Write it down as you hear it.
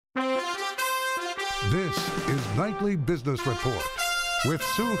This is Nightly Business Report with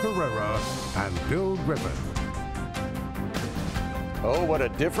Sue Herrera and Bill Griffin. Oh, what a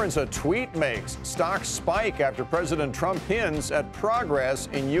difference a tweet makes. Stocks spike after President Trump hints at progress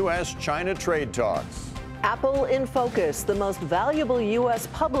in U.S.-China trade talks. Apple in focus. The most valuable U.S.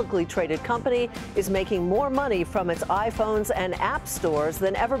 publicly traded company is making more money from its iPhones and app stores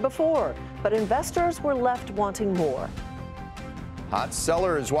than ever before. But investors were left wanting more. Hot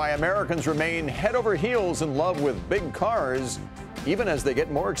sellers, why Americans remain head over heels in love with big cars, even as they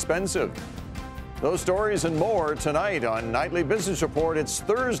get more expensive. Those stories and more tonight on Nightly Business Report. It's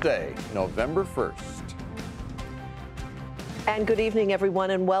Thursday, November 1st. And good evening,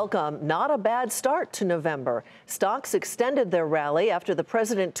 everyone, and welcome. Not a bad start to November. Stocks extended their rally after the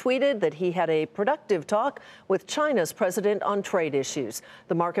president tweeted that he had a productive talk with China's president on trade issues.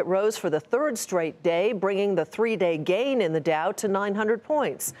 The market rose for the third straight day, bringing the three-day gain in the Dow to 900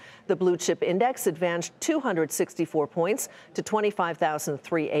 points. The blue chip index advanced 264 points to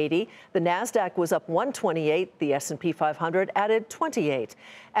 25,380. The Nasdaq was up 128. The S&P 500 added 28.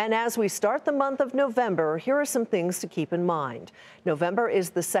 And as we start the month of November, here are some things to keep in mind. November is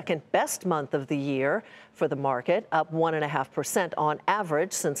the second best month of the year for the market, up 1.5% on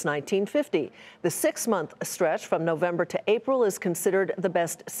average since 1950. The 6-month stretch from November to April is considered the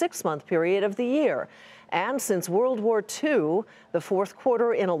best 6-month period of the year. And since World War II, the fourth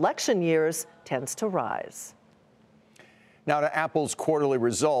quarter in election years tends to rise. Now to Apple's quarterly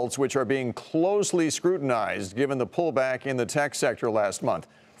results, which are being closely scrutinized given the pullback in the tech sector last month.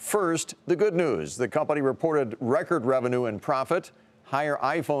 First, the good news. The company reported record revenue and profit, higher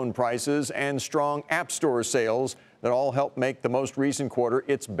iPhone prices, and strong App Store sales that all helped make the most recent quarter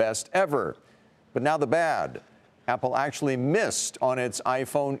its best ever. But now the bad. Apple actually missed on its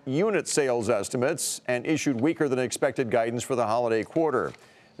iPhone unit sales estimates and issued weaker than expected guidance for the holiday quarter.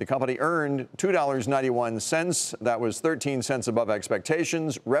 The company earned $2.91. That was 13 cents above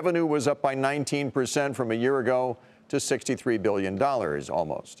expectations. Revenue was up by 19% from a year ago to $63 billion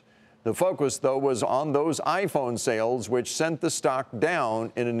almost. The focus, though, was on those iPhone sales, which sent the stock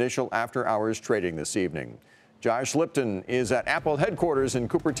down in initial after-hours trading this evening. Josh Lipton is at Apple headquarters in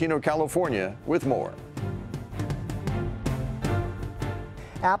Cupertino, California, with more.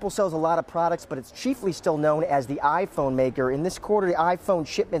 Apple sells a lot of products, but it's chiefly still known as the iPhone maker. In this quarter, the iPhone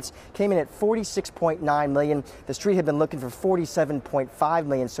shipments came in at 46.9 million. The street had been looking for 47.5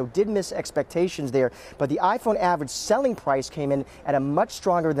 million, so did miss expectations there. But the iPhone average selling price came in at a much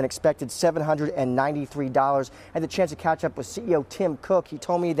stronger than expected $793. I had the chance to catch up with CEO Tim Cook. He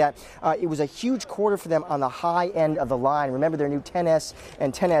told me that it was a huge quarter for them on the high end of the line. Remember, their new XS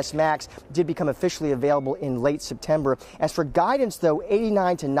and XS Max did become officially available in late September. As for guidance, though,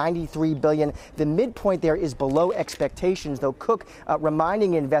 89 to 93 billion. The midpoint there is below expectations, though Cook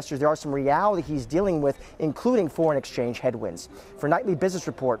reminding investors there are some reality he's dealing with, including foreign exchange headwinds. For Nightly Business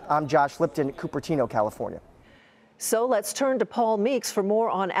Report, I'm Josh Lipton, Cupertino, California. So let's turn to Paul Meeks for more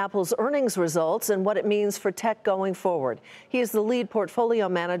on Apple's earnings results and what it means for tech going forward. He is the lead portfolio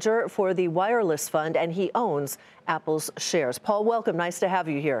manager for the Wireless Fund, and he owns Apple's shares. Paul, welcome. Nice to have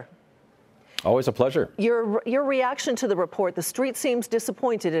you here. Always a pleasure. Your reaction to the report, the street seems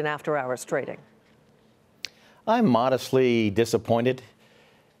disappointed in after-hours trading. I'm modestly disappointed.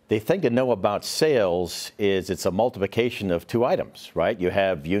 The thing to know about sales is it's a multiplication of two items, right? You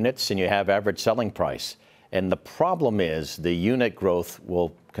have units and you have average selling price. And the problem is the unit growth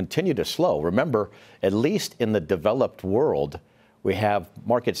will continue to slow. Remember, at least in the developed world, we have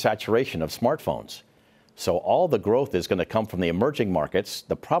market saturation of smartphones. So all the growth is going to come from the emerging markets.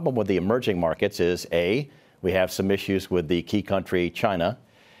 The problem with the emerging markets is, A, we have some issues with the key country, China,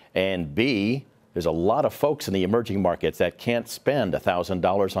 and B, there's a lot of folks in the emerging markets that can't spend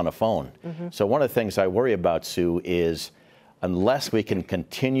 $1,000 on a phone. So one of the things I worry about, Sue, is unless we can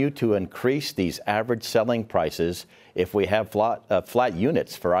continue to increase these average selling prices, if we have flat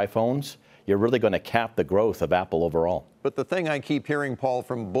units for iPhones, you're really going to cap the growth of Apple overall. But the thing I keep hearing, Paul,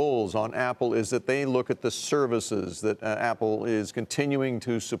 from bulls on Apple is that they look at the services that Apple is continuing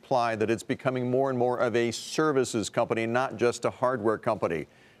to supply, that it's becoming more and more of a services company, not just a hardware company.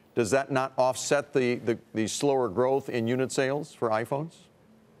 Does that not offset the slower growth in unit sales for iPhones?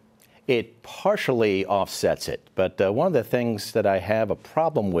 It partially offsets it. But one of the things that I have a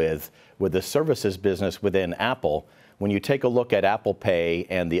problem with the services business within Apple, when you take a look at Apple Pay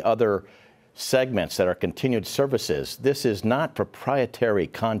and the other segments that are continued services, this is not proprietary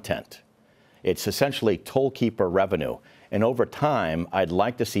content. It's essentially tollkeeper revenue. And over time, I'd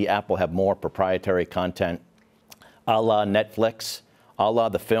like to see Apple have more proprietary content, a la Netflix, a la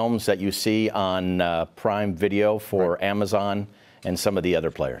the films that you see on Prime Video for Amazon and some of the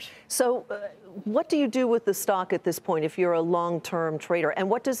other players. So what do you do with the stock at this point if you're a long-term trader? And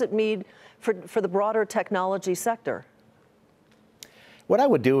what does it mean for the broader technology sector? What I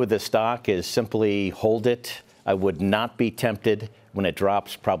would do with this stock is simply hold it. I would not be tempted when it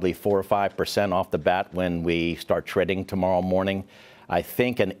drops probably 4 or 5% off the bat when we start trading tomorrow morning. I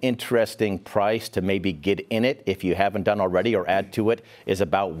think an interesting price to maybe get in it, if you haven't done already, or add to it, is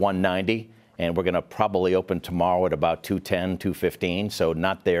about 190. And we're going to probably open tomorrow at about 210, 215, so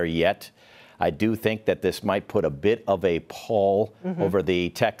not there yet. I do think that this might put a bit of a pall over the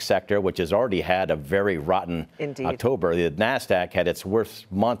tech sector, which has already had a very rotten October. The NASDAQ had its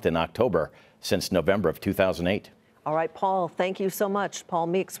worst month in October since November of 2008. All right, Paul, thank you so much. Paul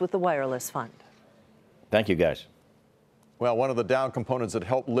Meeks with the Wireless Fund. Thank you, guys. Well, one of the Dow components that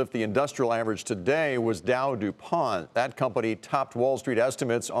helped lift the industrial average today was Dow DuPont. That company topped Wall Street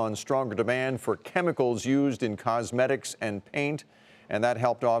estimates on stronger demand for chemicals used in cosmetics and paint, and that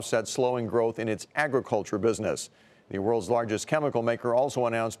helped offset slowing growth in its agriculture business. The world's largest chemical maker also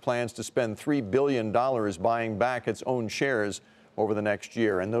announced plans to spend $3 billion buying back its own shares over the next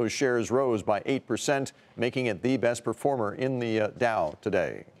year, and those shares rose by 8%, making it the best performer in the Dow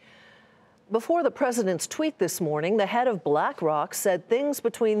today. Before the president's tweet this morning, the head of BlackRock said things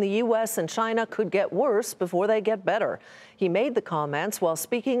between the U.S. and China could get worse before they get better. He made the comments while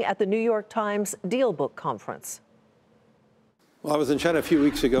speaking at the New York Times Deal Book Conference. Well, I was in China a few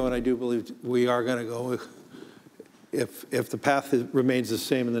weeks ago, and I do believe we are going to go. If the path remains the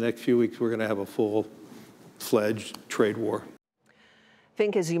same in the next few weeks, we're going to have a full-fledged trade war.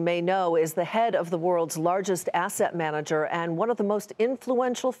 Fink, as you may know, is the head of the world's largest asset manager and one of the most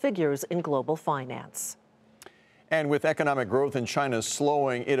influential figures in global finance. And with economic growth in China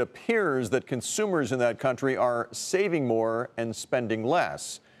slowing, it appears that consumers in that country are saving more and spending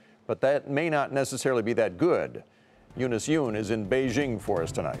less. But that may not necessarily be that good. Eunice Yoon is in Beijing for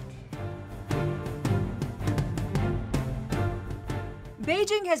us tonight.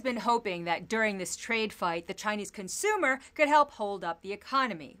 Beijing has been hoping that during this trade fight, the Chinese consumer could help hold up the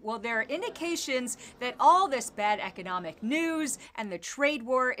economy. Well, there are indications that all this bad economic news and the trade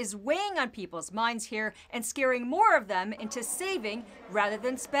war is weighing on people's minds here and scaring more of them into saving rather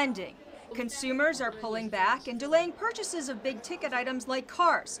than spending. Consumers are pulling back and delaying purchases of big-ticket items like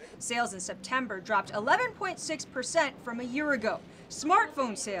cars. Sales in September dropped 11.6% from a year ago.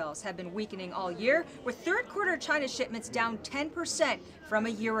 Smartphone sales have been weakening all year, with third-quarter China shipments down 10% from a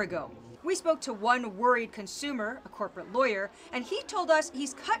year ago. We spoke to one worried consumer, a corporate lawyer, and he told us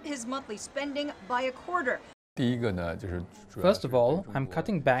he's cut his monthly spending by a quarter. First of all, I'm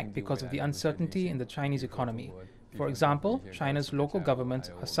cutting back because of the uncertainty in the Chinese economy. For example, China's local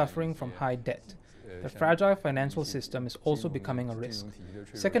governments are suffering from high debt. The fragile financial system is also becoming a risk.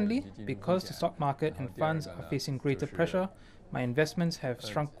 Secondly, because the stock market and funds are facing greater pressure, my investments have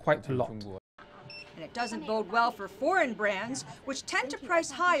shrunk quite a lot. And it doesn't bode well for foreign brands, which tend to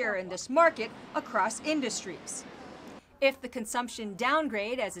price higher in this market across industries. If the consumption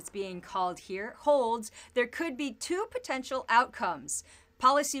downgrade, as it's being called here, holds, there could be two potential outcomes.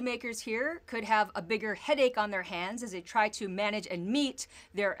 Policymakers here could have a bigger headache on their hands as they try to manage and meet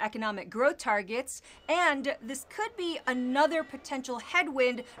their economic growth targets, and this could be another potential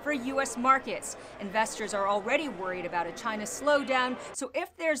headwind for U.S. markets. Investors are already worried about a China slowdown, so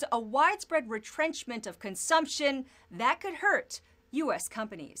if there's a widespread retrenchment of consumption, that could hurt U.S.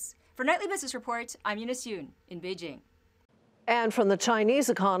 companies. For Nightly Business Report, I'm Eunice Yoon in Beijing. And from the Chinese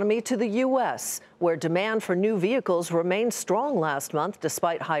economy to the U.S., where demand for new vehicles remained strong last month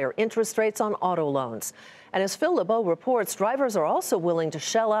despite higher interest rates on auto loans. And as Phil LeBeau reports, drivers are also willing to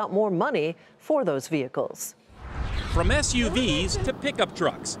shell out more money for those vehicles. From SUVs to pickup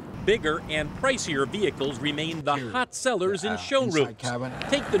trucks, bigger and pricier vehicles remain the hot sellers in showrooms.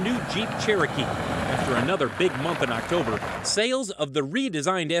 Take the new Jeep Cherokee. After another big month in October, sales of the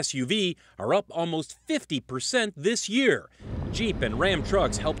redesigned SUV are up almost 50% this year. Jeep and Ram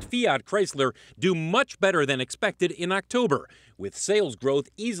trucks helped Fiat Chrysler do much better than expected in October, with sales growth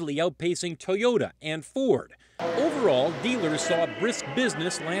easily outpacing Toyota and Ford. Overall, dealers saw brisk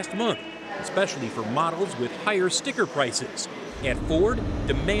business last month, especially for models with higher sticker prices. At Ford,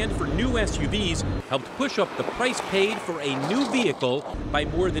 demand for new SUVs helped push up the price paid for a new vehicle by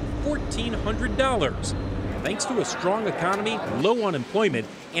more than $1,400. Thanks to a strong economy, low unemployment,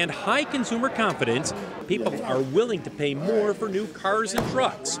 and high consumer confidence, people are willing to pay more for new cars and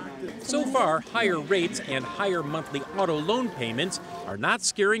trucks. So far, higher rates and higher monthly auto loan payments are not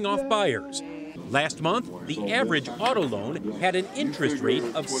scaring off buyers. Last month, the average auto loan had an interest rate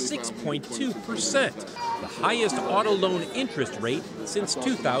of 6.2%, the highest auto loan interest rate since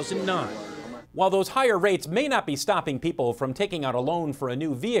 2009. While those higher rates may not be stopping people from taking out a loan for a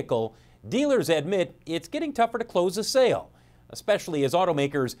new vehicle, dealers admit it's getting tougher to close a sale, especially as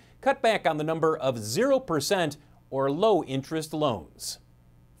automakers cut back on the number of 0% or low-interest loans.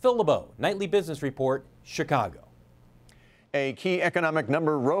 Phil LeBeau, Nightly Business Report, Chicago. A key economic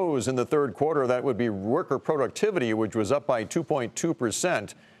number rose in the third quarter. That would be worker productivity, which was up by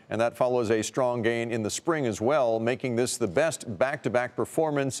 2.2%. And that follows a strong gain in the spring as well, making this the best back-to-back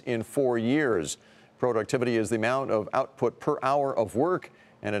performance in 4 years. Productivity is the amount of output per hour of work,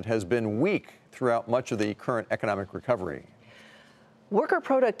 and it has been weak throughout much of the current economic recovery. Worker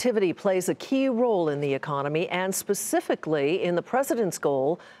productivity plays a key role in the economy and specifically in the president's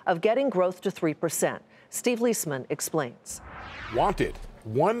goal of getting growth to 3%. Steve Leisman explains. Wanted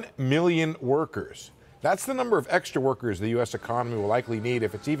 1 million workers. That's the number of extra workers the U.S. economy will likely need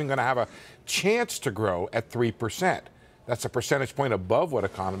if it's even going to have a chance to grow at 3%. That's a percentage point above what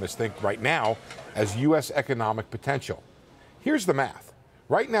economists think right now as U.S. economic potential. Here's the math.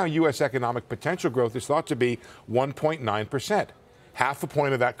 Right now, U.S. economic potential growth is thought to be 1.9%. Half a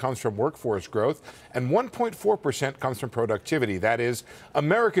point of that comes from workforce growth, and 1.4% comes from productivity. That is,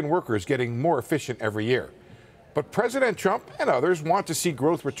 American workers getting more efficient every year. But President Trump and others want to see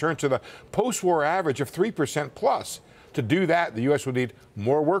growth return to the post-war average of 3% plus. To do that, the U.S. would need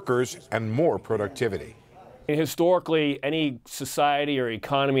more workers and more productivity. Historically, any society or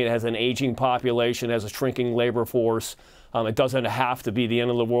economy that has an aging population, has a shrinking labor force, it doesn't have to be the end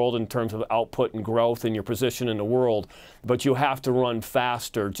of the world in terms of output and growth and your position in the world, but you have to run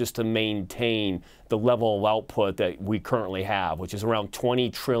faster just to maintain the level of output that we currently have, which is around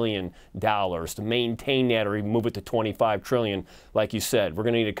 $20 trillion. To maintain that or even move it to $25 trillion, like you said, we're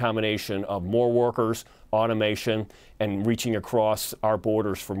going to need a combination of more workers, automation, and reaching across our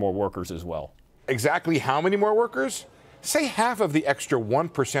borders for more workers as well. Exactly how many more workers? Say half of the extra 1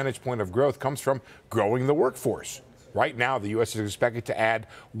 percentage point of growth comes from growing the workforce. Right now, the U.S. is expected to add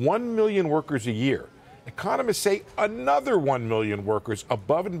 1 million workers a year. Economists say another 1 million workers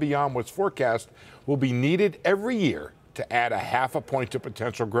above and beyond what's forecast will be needed every year to add a half a point to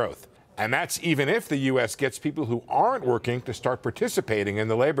potential growth. And that's even if the U.S. gets people who aren't working to start participating in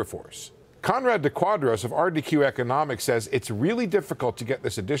the labor force. Conrad DeQuadros of RDQ Economics says it's really difficult to get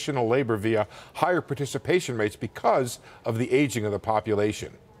this additional labor via higher participation rates because of the aging of the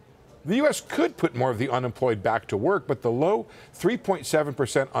population. The U.S. could put more of the unemployed back to work, but the low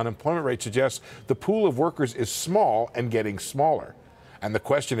 3.7% unemployment rate suggests the pool of workers is small and getting smaller. And the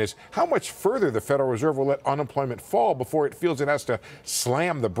question is how much further the Federal Reserve will let unemployment fall before it feels it has to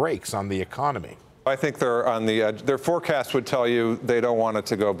slam the brakes on the economy. I think they're on the edge. Their forecast would tell you they don't want it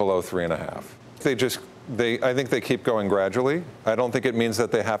to go below 3.5. I think they keep going gradually. I don't think it means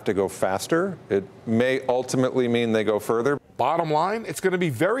that they have to go faster. It may ultimately mean they go further. Bottom line, it's going to be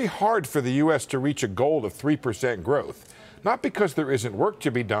very hard for the U.S. to reach a goal of 3% growth. Not because there isn't work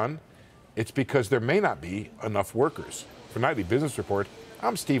to be done, it's because there may not be enough workers. For Nightly Business Report,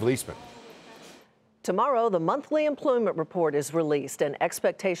 I'm Steve Leisman. Tomorrow, the monthly employment report is released, and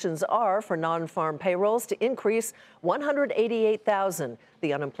expectations are for non-farm payrolls to increase 188,000.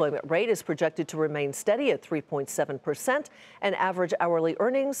 The unemployment rate is projected to remain steady at 3.7%, and average hourly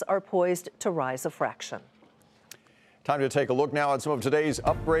earnings are poised to rise a fraction. Time to take a look now at some of today's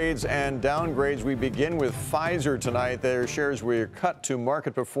upgrades and downgrades. We begin with Pfizer tonight. Their shares were cut to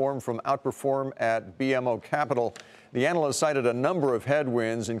market perform from outperform at BMO Capital. The analyst cited a number of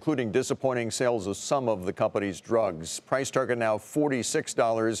headwinds, including disappointing sales of some of the company's drugs. Price target now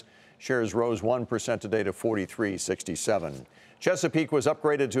 $46. Shares rose 1% today to $43.67. Chesapeake was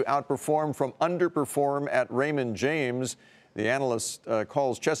upgraded to outperform from underperform at Raymond James. The analyst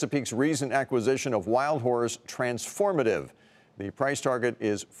calls Chesapeake's recent acquisition of Wild Horse transformative. The price target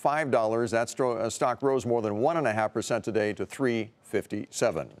is $5. That stock rose more than 1.5% today to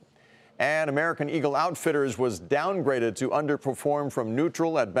 $3.57. And American Eagle Outfitters was downgraded to underperform from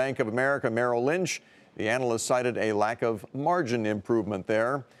neutral at Bank of America Merrill Lynch. The analyst cited a lack of margin improvement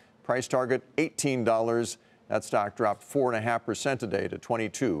there. Price target $18. That stock dropped 4.5% today to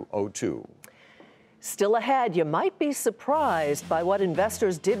 $22.02. Still ahead, you might be surprised by what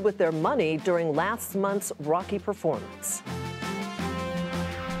investors did with their money during last month's rocky performance.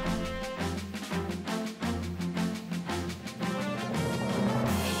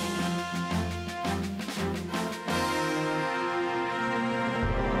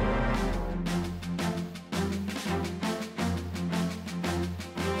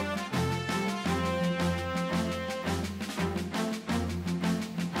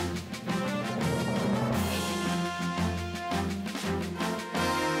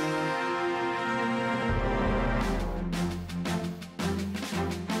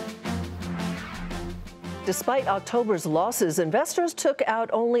 Despite October's losses, investors took out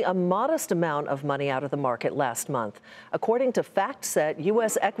only a modest amount of money out of the market last month. According to FactSet,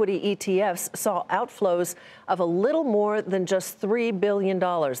 U.S. equity ETFs saw outflows of a little more than just $3 billion.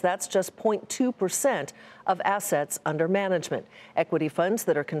 That's just 0.2% of assets under management. Equity funds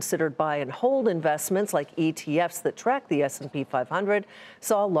that are considered buy and hold investments, like ETFs that track the S&P 500,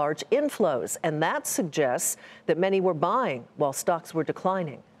 saw large inflows, and that suggests that many were buying while stocks were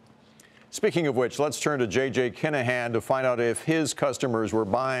declining. Speaking of which, let's turn to J.J. Kinahan to find out if his customers were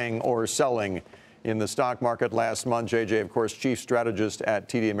buying or selling in the stock market last month. J.J., of course, chief strategist at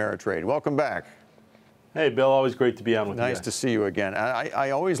TD Ameritrade. Welcome back. Hey, Bill, always great to be on with you. Nice to see you again. I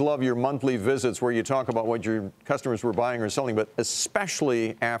always love your monthly visits where you talk about what your customers were buying or selling, but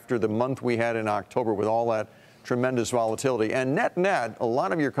especially after the month we had in October with all that tremendous volatility. And net, a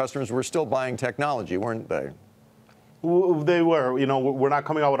lot of your customers were still buying technology, weren't they? They were. You know, we're not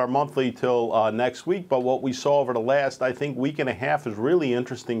coming out with our monthly till next week, but what we saw over the last, I think, week and a half is really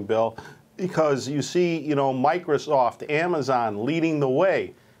interesting, Bill, because you see, you know, Microsoft, Amazon leading the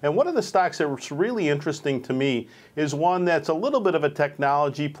way. And one of the stocks that's really interesting to me is one that's a little bit of a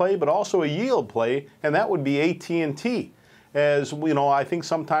technology play, but also a yield play, and that would be AT&T. As you know, I think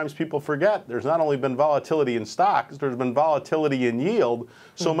sometimes people forget there's not only been volatility in stocks, there's been volatility in yield.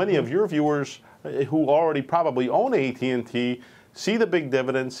 So many of your viewers who already probably own AT&T see the big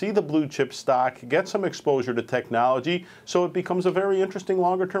dividend, see the blue chip stock, get some exposure to technology, so it becomes a very interesting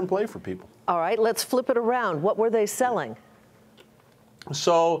longer-term play for people. All right, let's flip it around. What were they selling?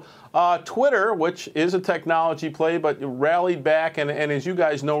 So Twitter, which is a technology play, but rallied back, and as you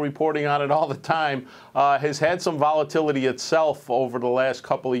guys know, reporting on it all the time, has had some volatility itself over the last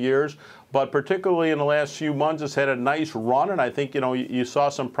couple of years. But particularly in the last few months, it's had a nice run, and I think, you know, you saw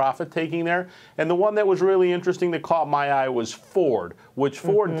some profit taking there. And the one that was really interesting that caught my eye was Ford, which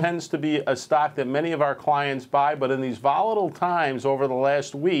Ford tends to be a stock that many of our clients buy. But in these volatile times over the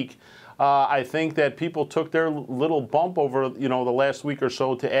last week, I think that people took their little bump over, you know, the last week or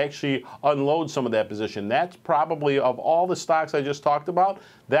so to actually unload some of that position. That's probably, of all the stocks I just talked about,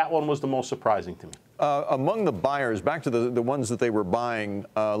 that one was the most surprising to me. Among the buyers, back to the ones that they were buying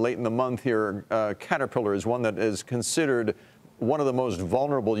late in the month here, Caterpillar is one that is considered one of the most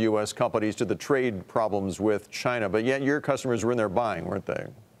vulnerable U.S. companies to the trade problems with China. But yet your customers were in there buying, weren't they?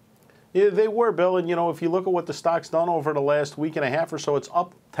 Yeah, they were, Bill, and you know, if you look at what the stock's done over the last week and a half or so, it's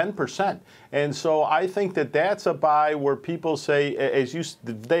up 10%. And so I think that that's a buy where people say,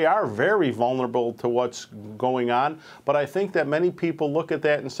 they are very vulnerable to what's going on. But I think that many people look at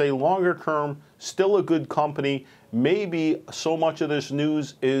that and say, longer term, still a good company. Maybe so much of this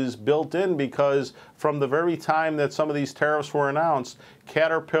news is built in because from the very time that some of these tariffs were announced,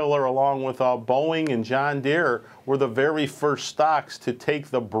 Caterpillar, along with Boeing and John Deere, were the very first stocks to take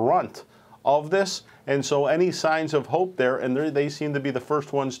the brunt of this. And so any signs of hope there, and they seem to be the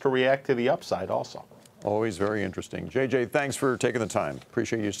first ones to react to the upside also. Always very interesting. J.J., thanks for taking the time.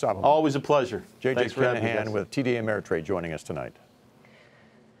 Appreciate you stopping. Always a pleasure. J.J. Kinahan with TD Ameritrade joining us tonight.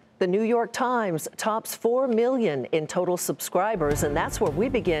 The New York Times tops 4 million in total subscribers, and that's where we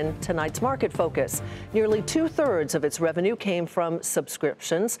begin tonight's market focus. Nearly 2/3 of its revenue came from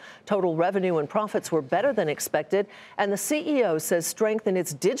subscriptions. Total revenue and profits were better than expected, and the CEO says strength in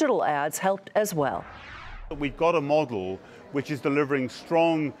its digital ads helped as well. We've got a model which is delivering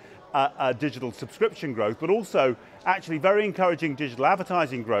strong digital subscription growth, but also actually very encouraging digital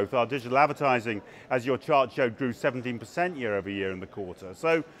advertising growth. Our digital advertising, as your chart showed, grew 17% year over year in the quarter.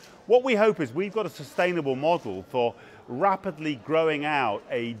 So what we hope is we've got a sustainable model for rapidly growing out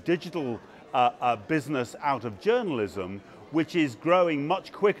a digital business out of journalism, which is growing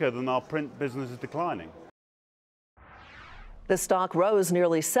much quicker than our print business is declining. The stock rose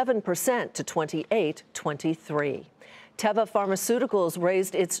nearly 7% to $28.23. Teva Pharmaceuticals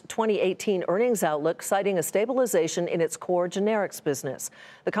raised its 2018 earnings outlook, citing a stabilization in its core generics business.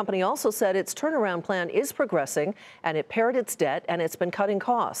 The company also said its turnaround plan is progressing, and it pared its debt, and it's been cutting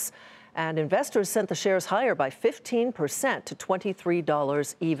costs. And investors sent the shares higher by 15% to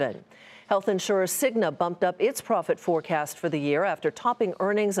 $23 even. Health insurer Cigna bumped up its profit forecast for the year after topping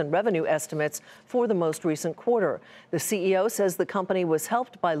earnings and revenue estimates for the most recent quarter. The CEO says the company was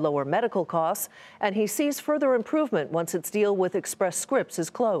helped by lower medical costs, and he sees further improvement once its deal with Express Scripts is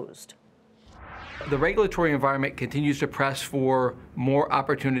closed. The regulatory environment continues to press for more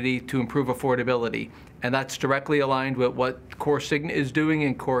opportunity to improve affordability. And that's directly aligned with what Core Cigna is doing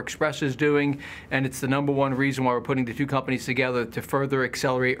and Core Express is doing. And it's the #1 reason why we're putting the two companies together to further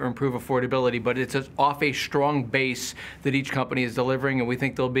accelerate or improve affordability. But it's off a strong base that each company is delivering. And we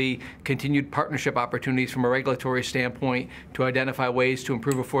think there'll be continued partnership opportunities from a regulatory standpoint to identify ways to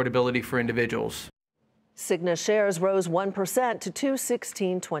improve affordability for individuals. Cigna shares rose 1% to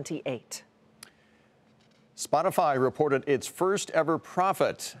 $216.28. Spotify reported its first ever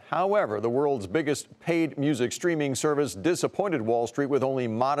profit. However, the world's biggest paid music streaming service disappointed Wall Street with only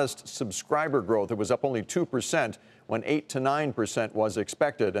modest subscriber growth. It was up only 2% when 8 to 9% was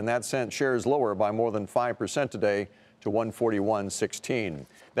expected, and that sent shares lower by more than 5% today to 141.16.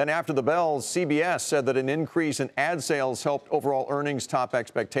 Then after the bell, CBS said that an increase in ad sales helped overall earnings top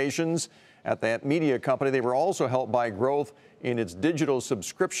expectations. At that media company, they were also helped by growth in its digital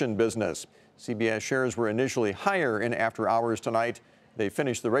subscription business. CBS shares were initially higher in after hours tonight. They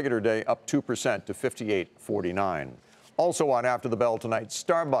finished the regular day up 2% to 58.49. Also on after the bell tonight,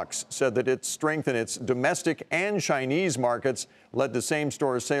 Starbucks said that its strength in its domestic and Chinese markets led to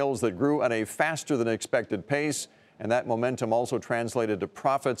same-store sales that grew at a faster than expected pace, and that momentum also translated to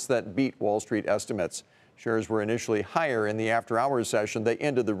profits that beat Wall Street estimates. Shares were initially higher in the after-hours session. They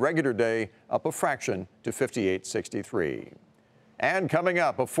ended the regular day up a fraction to 58.63. And coming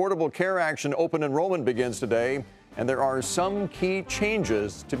up, Affordable Care Action open enrollment begins today, and there are some key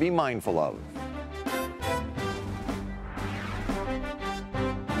changes to be mindful of.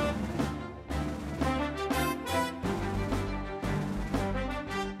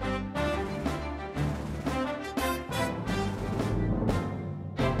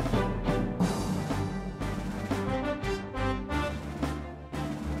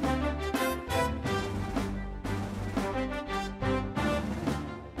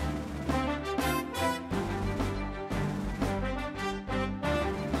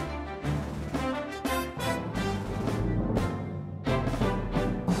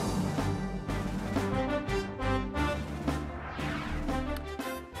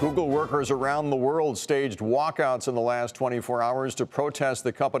 Google workers around the world staged walkouts in the last 24 hours to protest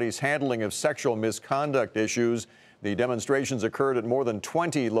the company's handling of sexual misconduct issues. The demonstrations occurred at more than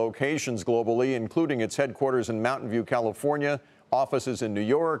 20 locations globally, including its headquarters in Mountain View, California, offices in New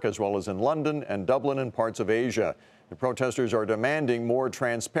York, as well as in London and Dublin and parts of Asia. The protesters are demanding more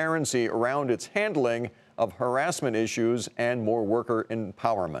transparency around its handling of harassment issues and more worker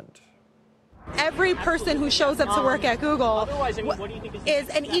empowerment. Every person who shows up to work at Google is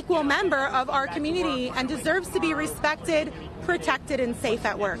an equal member of our community and deserves to be respected, protected, and safe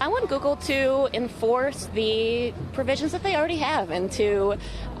at work. I want Google to enforce the provisions that they already have and to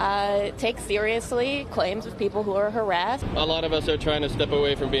take seriously claims of people who are harassed. A lot of us are trying to step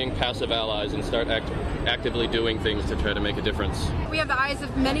away from being passive allies and start actively doing things to try to make a difference. We have the eyes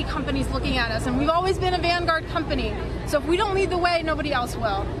of many companies looking at us, and we've always been a vanguard company. So if we don't lead the way, nobody else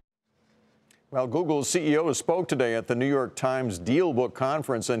will. Well, Google's CEO spoke today at the New York Times Deal Book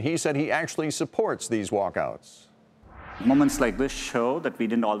Conference, and he said he actually supports these walkouts. Moments like this show that we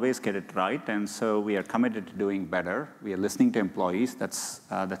didn't always get it right, and so we are committed to doing better. We are listening to employees. That's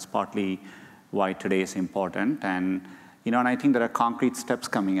partly why today is important. And I think there are concrete steps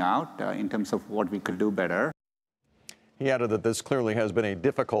coming out in terms of what we could do better. He added that this clearly has been a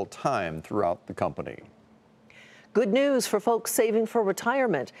difficult time throughout the company. Good news for folks saving for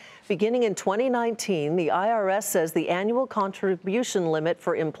retirement. Beginning in 2019, the IRS says the annual contribution limit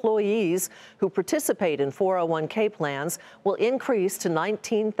for employees who participate in 401k plans will increase to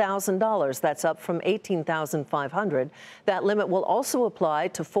 $19,000. That's up from $18,500. That limit will also apply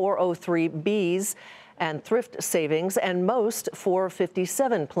to 403bs and thrift savings and most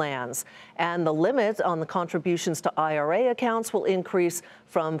 457 plans. And the limit on the contributions to IRA accounts will increase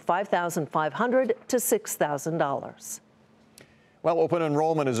from $5,500 to $6,000. Well, open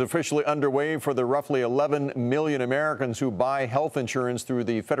enrollment is officially underway for the roughly 11 million Americans who buy health insurance through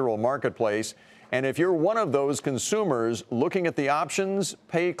the federal marketplace. And if you're one of those consumers looking at the options,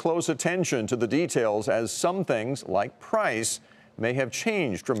 pay close attention to the details, as some things, like price, may have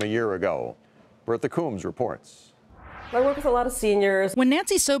changed from a year ago. Bertha Coombs reports. I work with a lot of seniors. When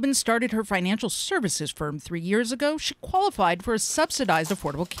Nancy Sobin started her financial services firm 3 years ago, she qualified for a subsidized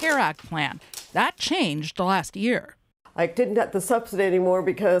Affordable Care Act plan. That changed last year. I didn't get the subsidy anymore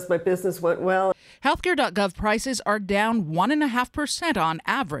because my business went well. Healthcare.gov prices are down 1.5% on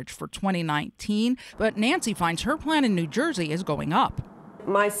average for 2019, but Nancy finds her plan in New Jersey is going up.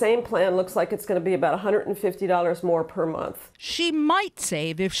 My same plan looks like it's going to be about $150 more per month. She might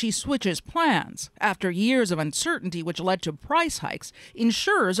save if she switches plans. After years of uncertainty which led to price hikes,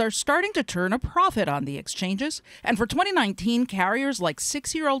 insurers are starting to turn a profit on the exchanges. And for 2019, carriers like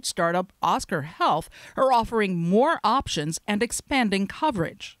 6-year-old startup Oscar Health are offering more options and expanding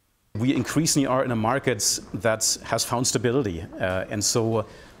coverage. We increasingly are in a market that has found stability. And so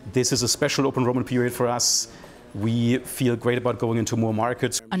this is a special open enrollment period for us. We feel great about going into more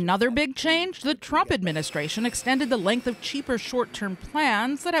markets. Another big change, the Trump administration extended the length of cheaper short-term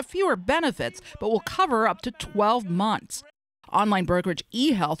plans that have fewer benefits but will cover up to 12 months. Online brokerage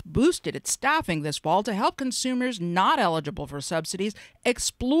eHealth boosted its staffing this fall to help consumers not eligible for subsidies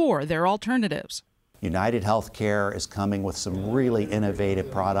explore their alternatives. United Healthcare is coming with some really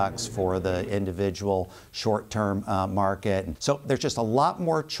innovative products for the individual short-term market. So there's just a lot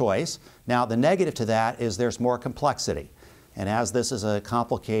more choice. Now, the negative to that is there's more complexity. And as this is a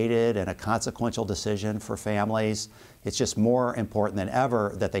complicated and a consequential decision for families, it's just more important than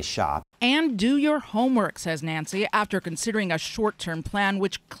ever that they shop. And do your homework, says Nancy, after considering a short-term plan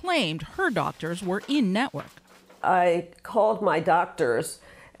which claimed her doctors were in-network. I called my doctors,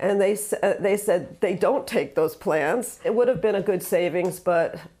 and they said they don't take those plans. It would have been a good savings,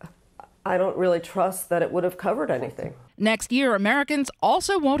 but I don't really trust that it would have covered anything. Next year, Americans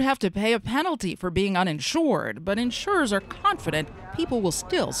also won't have to pay a penalty for being uninsured, but insurers are confident people will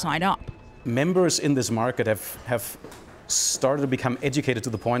still sign up. Members in this market have started to become educated to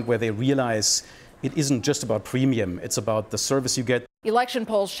the point where they realize it isn't just about premium, it's about the service you get. Election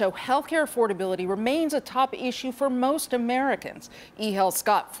polls show healthcare affordability remains a top issue for most Americans. eHealth's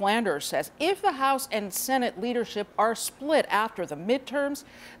Scott Flanders says if the House and Senate leadership are split after the midterms,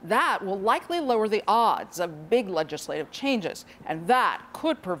 that will likely lower the odds of big legislative changes, and that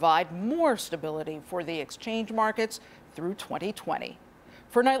could provide more stability for the exchange markets through 2020.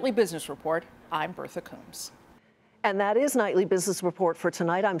 For Nightly Business Report, I'm Bertha Coombs. And that is Nightly Business Report for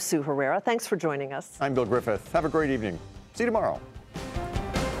tonight. I'm Sue Herrera. Thanks for joining us. I'm Bill Griffith. Have a great evening. See you tomorrow.